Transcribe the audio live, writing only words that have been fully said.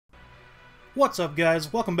What's up,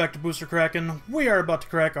 guys? Welcome back to Booster Cracking. We are about to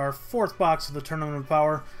crack our fourth box of the Tournament of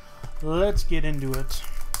Power. Let's get into it.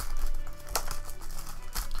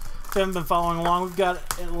 If you haven't been following along, we've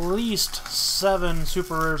got at least 7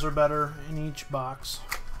 super rares or better in each box.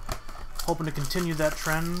 Hoping to continue that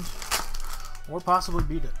trend or possibly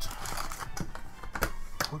beat it.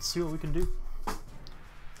 Let's see what we can do.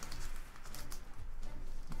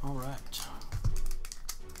 Alright.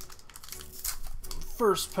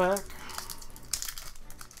 First pack.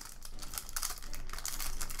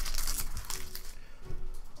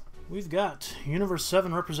 We've got Universe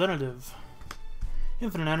 7 Representative,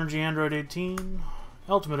 Infinite Energy Android 18,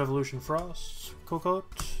 Ultimate Evolution Frost,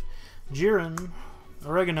 Cocotte, Jiren,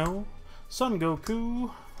 Oregano, Son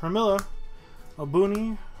Goku, Hermilla,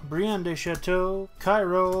 Obuni, Brienne de Chateau,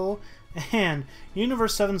 Cairo, and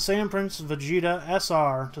Universe 7 Saiyan Prince Vegeta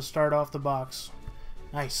SR to start off the box.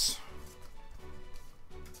 Nice.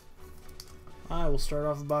 I will start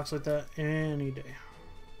off the box like that any day.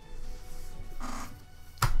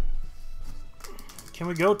 Can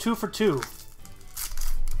we go 2 for 2?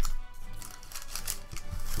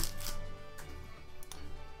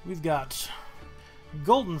 We've got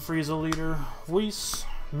Golden Frieza Leader, Whis,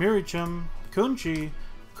 Mirichim, Kunchi,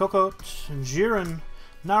 Cocotte, Jiren,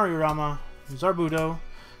 Narirama, Zarbudo,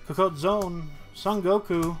 Cocotte Zone, Son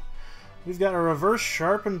Goku. We've got a Reverse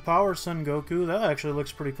Sharpened Power Son Goku. That actually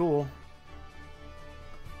looks pretty cool.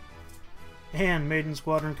 And Maiden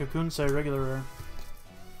Squadron Kakunsei regular rare.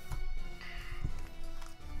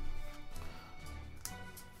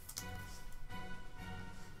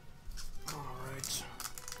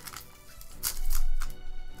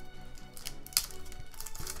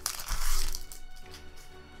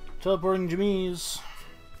 Teleporting Jamies,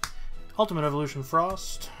 Ultimate Evolution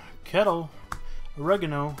Frost, Kettle,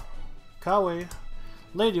 Oregano, Kawe,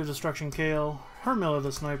 Lady of Destruction Kale, Hermilla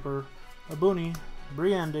the Sniper, Obuni,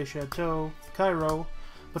 Brienne de Chateau, Cairo,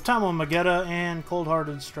 Batamo Magetta, and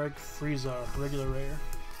Cold-Hearted Strike Frieza, regular rare.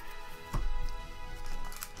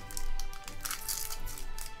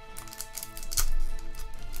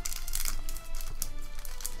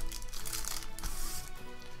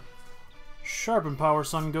 Sharpen Power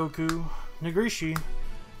Son Goku, Nigrishi,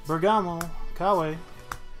 Bergamo, Kawe,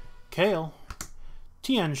 Kale,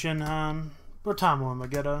 Tien Shinhan, Bertamo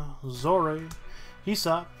Magetta, Zore,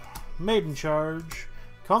 Hisop, Maiden Charge,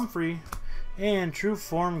 Comfrey, and True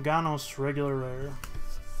Form Ganos regular rare.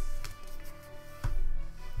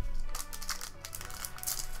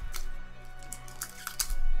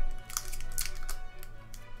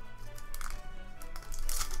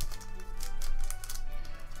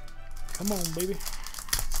 Come on, baby.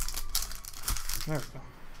 There we go.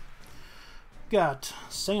 Got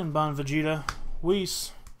Saiyanbon Vegeta,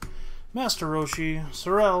 Whis, Master Roshi,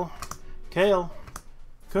 Sorel, Kale,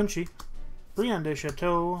 Kunchi, Brienne de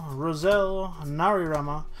Chateau, Roselle,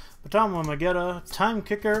 Narirama, Batamo Magetta, Time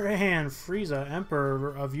Kicker, and Frieza,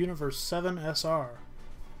 Emperor of Universe 7 SR.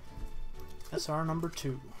 SR number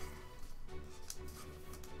 2.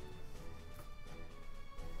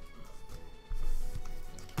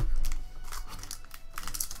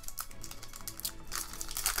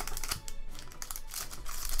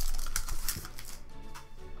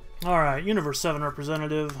 Alright, Universe 7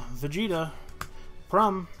 Representative, Vegeta,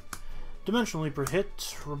 Prum, Dimensional Leaper Hit,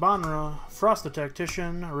 Rabanra, Frost the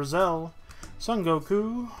Tactician, Roselle, Son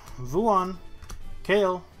Goku, Vuan,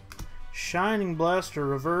 Kale, Shining Blaster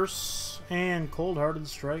Reverse, and Cold-Hearted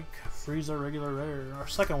Strike Frieza regular rare, our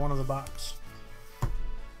second one of the box.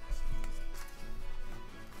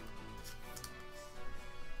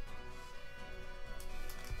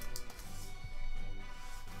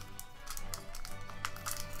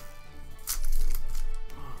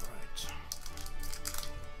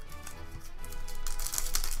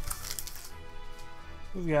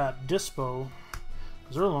 We've got Dispo,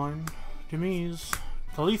 Zerloin, Jamies,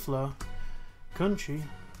 Caulifla, Kunchi,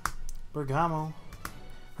 Bergamo,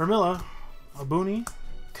 Hermilla, Obuni,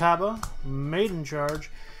 Kaba, Maiden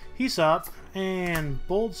Charge, Hisop, and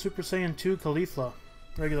Bold Super Saiyan 2 Caulifla,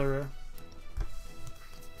 regular rare.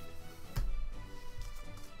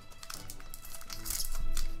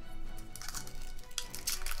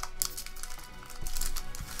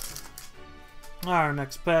 Our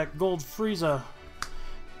next pack, Gold Frieza,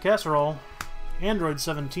 Casserole, Android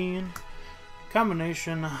 17,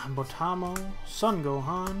 Combination Botamo, Son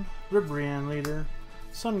Gohan, Ribrian Leader,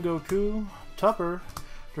 Son Goku, Tupper,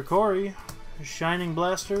 Dracori, Shining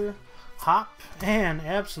Blaster, Hop, and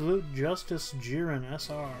Absolute Justice Jiren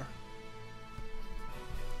SR.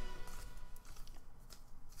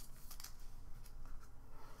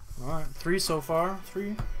 Alright, 3 so far.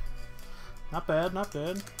 3. Not bad, not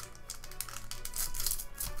bad.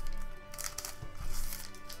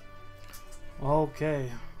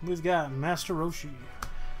 Okay, we've got Master Roshi,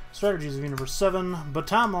 Strategies of Universe 7,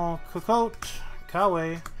 Batamo, Kokot,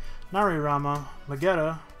 Kawe, Narirama,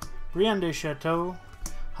 Magetta, Briande Chateau,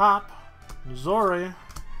 Hop, Zore,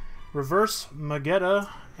 Reverse Magetta,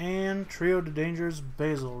 and Trio de Dangers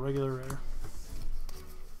Basil, regular rare.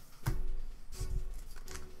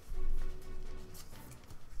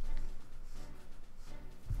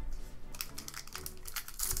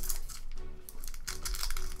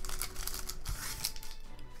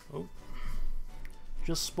 Oh,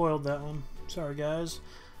 just spoiled that one. Sorry, guys.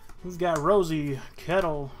 We've got Rosie,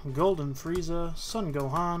 Kettle, Golden Frieza, Sun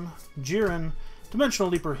Gohan, Jiren,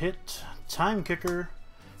 Dimensional Leaper Hit, Time Kicker,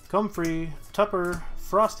 Comfrey, Tupper,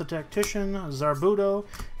 Frost the Tactician, Zarbuto,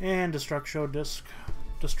 and Destructo Disc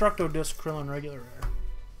Krillin regular rare.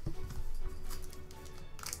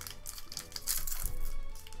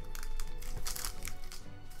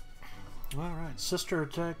 Alright, Sister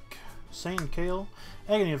Attack, Saiyan Kale,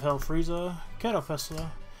 Agony of Hell Frieza, Kato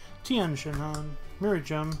Fesla, Tien Shinhan,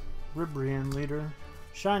 Mirichum, Ribrian Leader,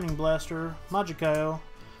 Shining Blaster, Magikayo,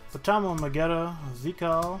 Batamo Magetta,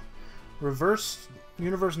 Vikal, Reverse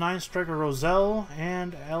Universe 9 Striker Roselle,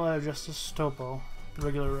 and Ally of Justice Topo,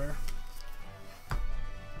 regular rare.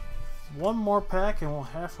 One more pack and we're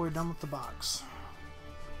halfway done with the box.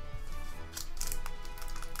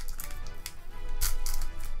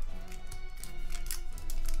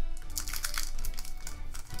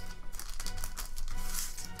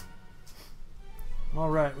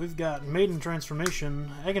 Alright, we've got Maiden Transformation,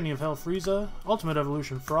 Agony of Hell Frieza, Ultimate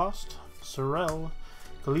Evolution Frost, Sorel,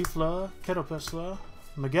 Caulifla, Ketopesla,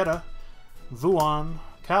 Magetta, Vuan,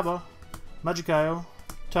 Kaba, Magikayo,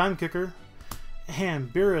 Time Kicker,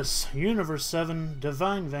 and Beerus Universe 7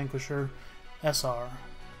 Divine Vanquisher SR.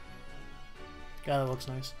 God, that looks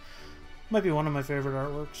nice. Might be one of my favorite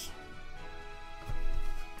artworks.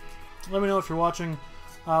 Let me know if you're watching.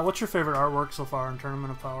 What's your favorite artwork so far in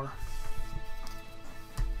Tournament of Power?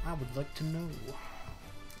 I would like to know.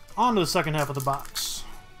 On to the second half of the box.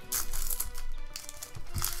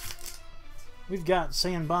 We've got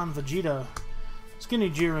Saiyan Vegeta, Skinny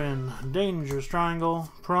Jiren, Dangerous Triangle,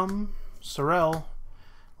 Prum, Sorel,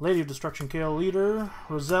 Lady of Destruction Kale Leader,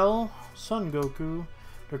 Roselle, Son Goku,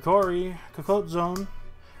 Dokori, Kokot Zone,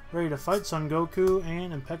 Ready to Fight Son Goku,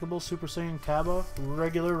 and Impeccable Super Saiyan Kaba,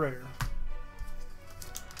 regular rare.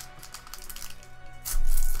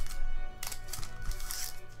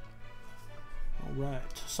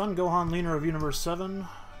 Alright, Son Gohan Leader of Universe 7,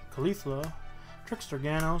 Caulifla, Trickster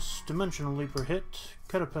Ganos, Dimensional Leaper Hit,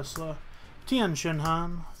 Ketopesla, Tien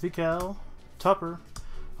Shinhan, Vikal, Tupper,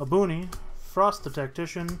 Abuni, Frost the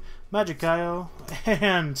Tactician, Magikayo,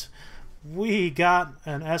 and we got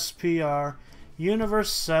an SPR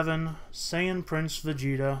Universe 7 Saiyan Prince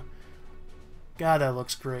Vegeta. God, that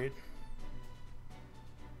looks great.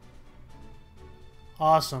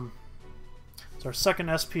 Awesome. It's our second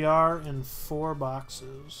SPR in 4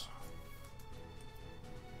 boxes.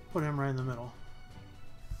 Put him right in the middle.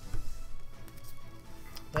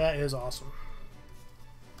 That is awesome.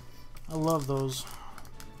 I love those.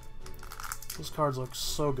 Those cards look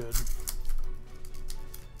so good.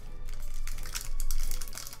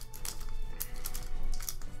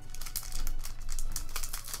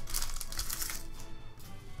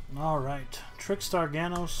 Alright. Trickstar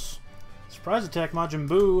Ganos, Surprise Attack Majin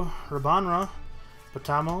Buu, Rabanra,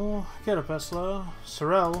 Batamo, Ketopesla,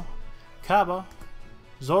 Sorel, Kaba,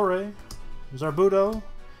 Zore, Zarbuto,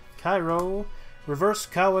 Cairo, Reverse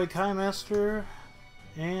Kawe Kai Master,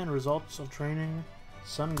 and Results of Training,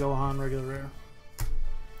 Son Gohan regular rare.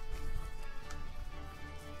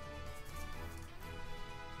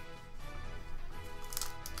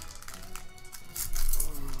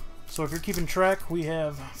 So if you're keeping track, we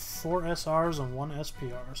have 4 SRs and 1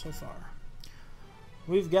 SPR so far.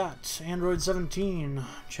 We've got Android 17,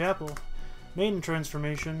 Chapel, Maiden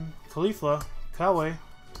Transformation, Caulifla, Kawe,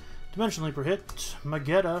 Dimension Leaper Hit,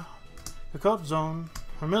 Magetta, Kokot Zone,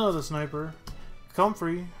 Hermilla the Sniper,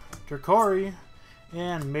 Comfrey, Dokori,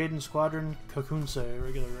 and Maiden Squadron Kakunsei,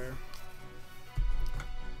 regular rare.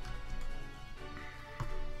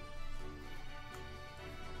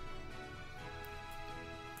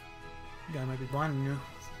 Guy might be blinding you.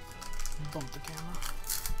 Bump the camera.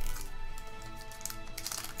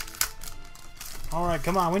 Alright,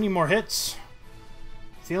 come on, we need more hits.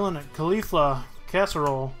 Feeling it. Caulifla,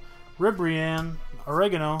 Casserole, Ribrian,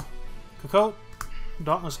 Oregano, Kokot,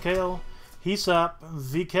 Dauntless Kale, Hisop,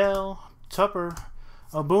 Vikal, Tupper,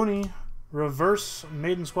 Abuni, Reverse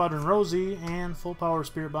Maiden Squadron Rosie, and Full Power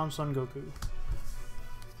Spirit Bomb Son Goku.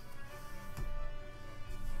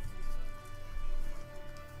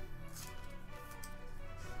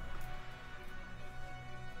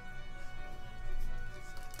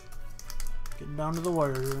 down to the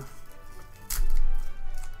wire here.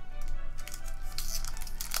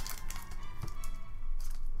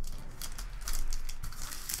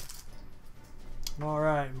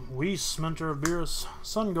 Alright, Whis, Mentor of Beerus,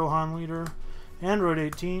 Sun Gohan leader, Android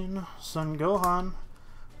 18, Sun Gohan,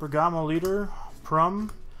 Bergamo leader,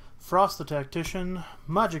 Prum, Frost the Tactician,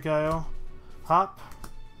 Magicayo, Hop,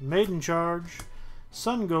 Maiden Charge,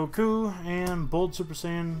 Sun Goku, and Bold Super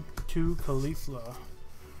Saiyan 2 Caulifla.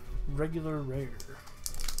 Regular rare.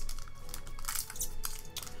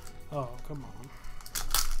 Oh, come on.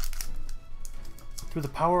 Through the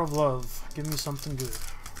power of love, give me something good.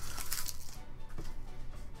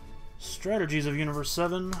 Strategies of Universe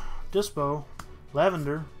 7, Dispo,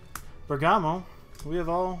 Lavender, Bergamo, we have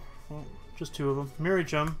all, well, just two of them,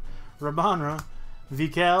 Mirichum, Rabanra,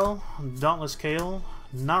 Vikal, Dauntless Kale,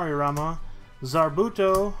 Narirama,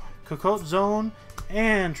 Zarbuto, Cocotte Zone,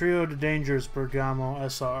 and Trio de Dangers Bergamo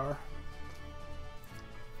SR.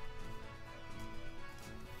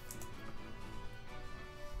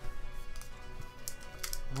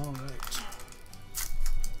 Alright.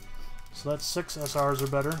 So that's 6 SRs or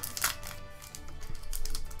better.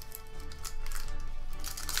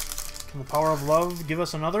 Can the power of love give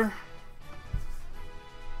us another?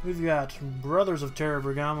 We've got Brothers of Terror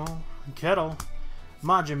Bergamo, Kettle,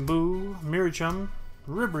 Majin Buu, Mirichum,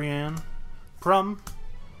 Ribrianne, Prum,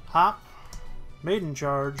 Hop, Maiden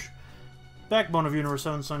Charge, Backbone of Universe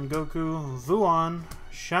 7 Son Goku, Vuan,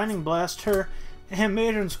 Shining Blaster, and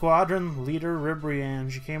Maiden Squadron leader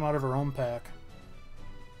Ribrianne. She came out of her own pack.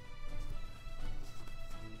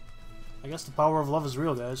 I guess the power of love is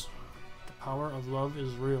real, guys. The power of love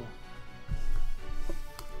is real.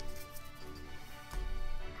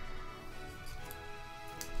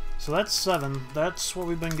 So that's 7. That's what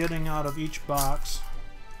we've been getting out of each box.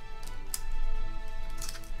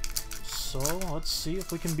 So let's see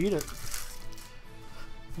if we can beat it.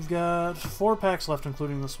 We've got 4 packs left,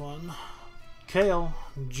 including this one. Kale,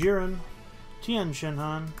 Jiren, Tien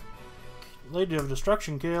Shinhan, Lady of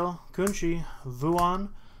Destruction Kale, Kunchi, Vuan,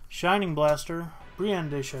 Shining Blaster,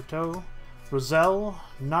 Brienne de Chateau, Roselle,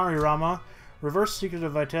 Narirama, Reverse Secret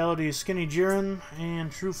of Vitality, Skinny Jiren,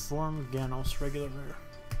 and True Form Ganos, regular rare.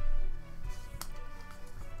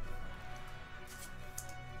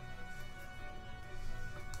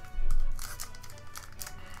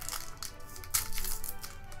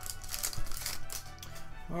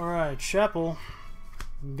 Alright, Chapel,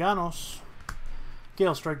 Ganos,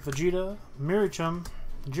 Gale Strike Vegeta, Mirichum,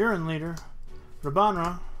 Jiren Leader,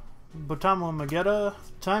 Rabanra, Botamo Magetta,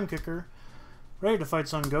 Time Kicker, Ready to Fight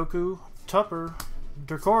Son Goku, Tupper,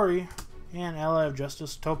 Derkori, and Ally of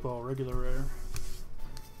Justice Topo, regular rare.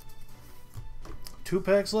 2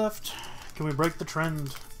 packs left. Can we break the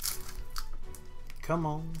trend? Come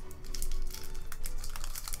on.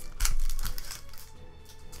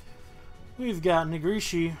 We've got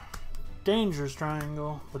Nigirishi, Dangerous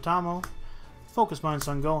Triangle, Botamo, Focus Mind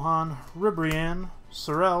Son Gohan, Ribrianne,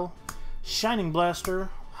 Sorel, Shining Blaster,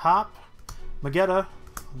 Hop, Magetta,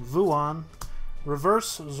 Vuan,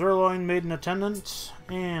 Reverse Zerloin Maiden Attendant,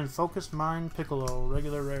 and Focused Mind Piccolo,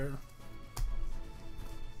 regular rare.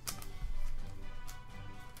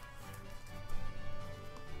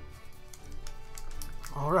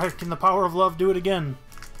 Alright, can the power of love do it again?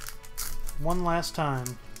 One last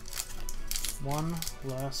time. One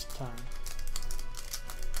last time.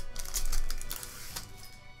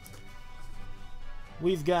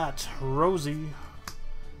 We've got Rosie,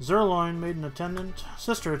 Zerloin Maiden Attendant,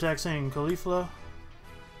 Sister Attack Saying Caulifla,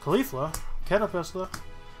 Catapesla,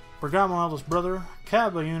 Bergamo Eldest Brother,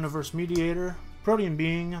 Kaba Universe Mediator, Protean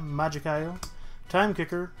Being, Magicayo, Time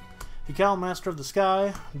Kicker, Ikal Master of the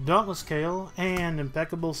Sky, Dauntless Kale, and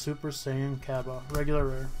Impeccable Super Saiyan Kaba, regular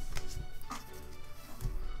rare.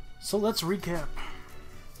 So let's recap.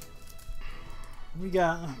 We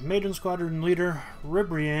got Maiden Squadron Leader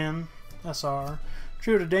Ribrianne SR,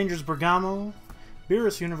 Trio to Dangers Bergamo,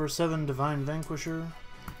 Beerus Universe 7 Divine Vanquisher,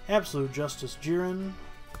 Absolute Justice Jiren,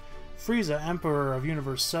 Frieza Emperor of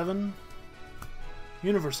Universe 7,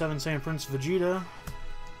 Universe 7 Saiyan Prince Vegeta,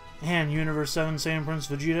 and Universe 7 Saiyan Prince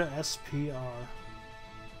Vegeta SPR.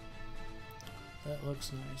 That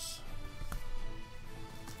looks nice.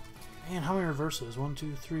 And how many reverses? 1,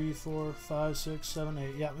 2, 3, 4, 5, 6, 7,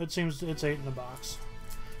 8. Yeah, it seems it's 8 in the box.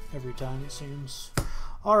 Every time, it seems.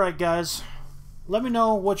 Alright, guys. Let me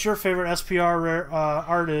know what your favorite SPR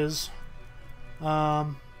art is.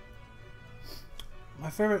 My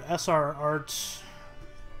favorite SR art...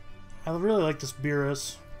 I really like this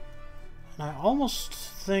Beerus. And I almost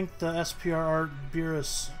think the SPR art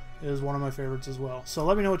Beerus is one of my favorites as well. So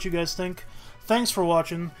let me know what you guys think. Thanks for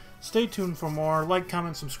watching. Stay tuned for more. Like,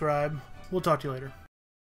 comment, subscribe. We'll talk to you later.